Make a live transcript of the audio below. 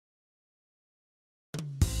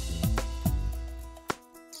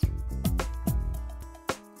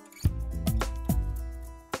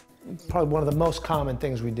Probably one of the most common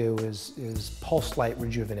things we do is pulse light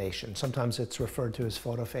rejuvenation. Sometimes it's referred to as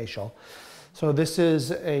Fotofacial. So this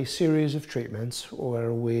is a series of treatments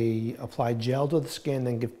where we apply gel to the skin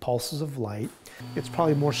and give pulses of light. It's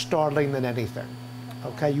probably more startling than anything.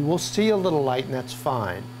 Okay, you will see a little light and that's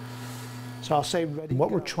fine. So I'll say ready.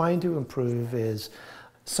 What we're trying to improve is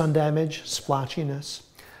sun damage, splotchiness,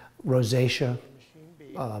 rosacea,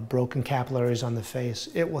 broken capillaries on the face.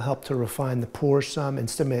 It will help to refine the pores some and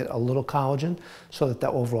stimulate a little collagen so that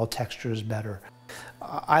the overall texture is better.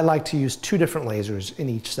 I like to use 2 different lasers in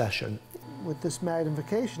each session. With this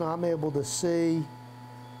magnification, I'm able to see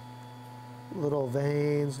little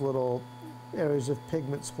veins, little areas of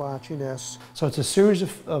pigment splotchiness. So it's a series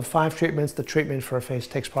of 5 treatments. The treatment for a face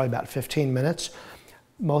takes probably about 15 minutes.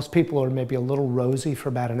 Most people are maybe a little rosy for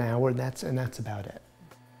about an hour, and that's about it.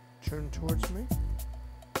 Turn towards me.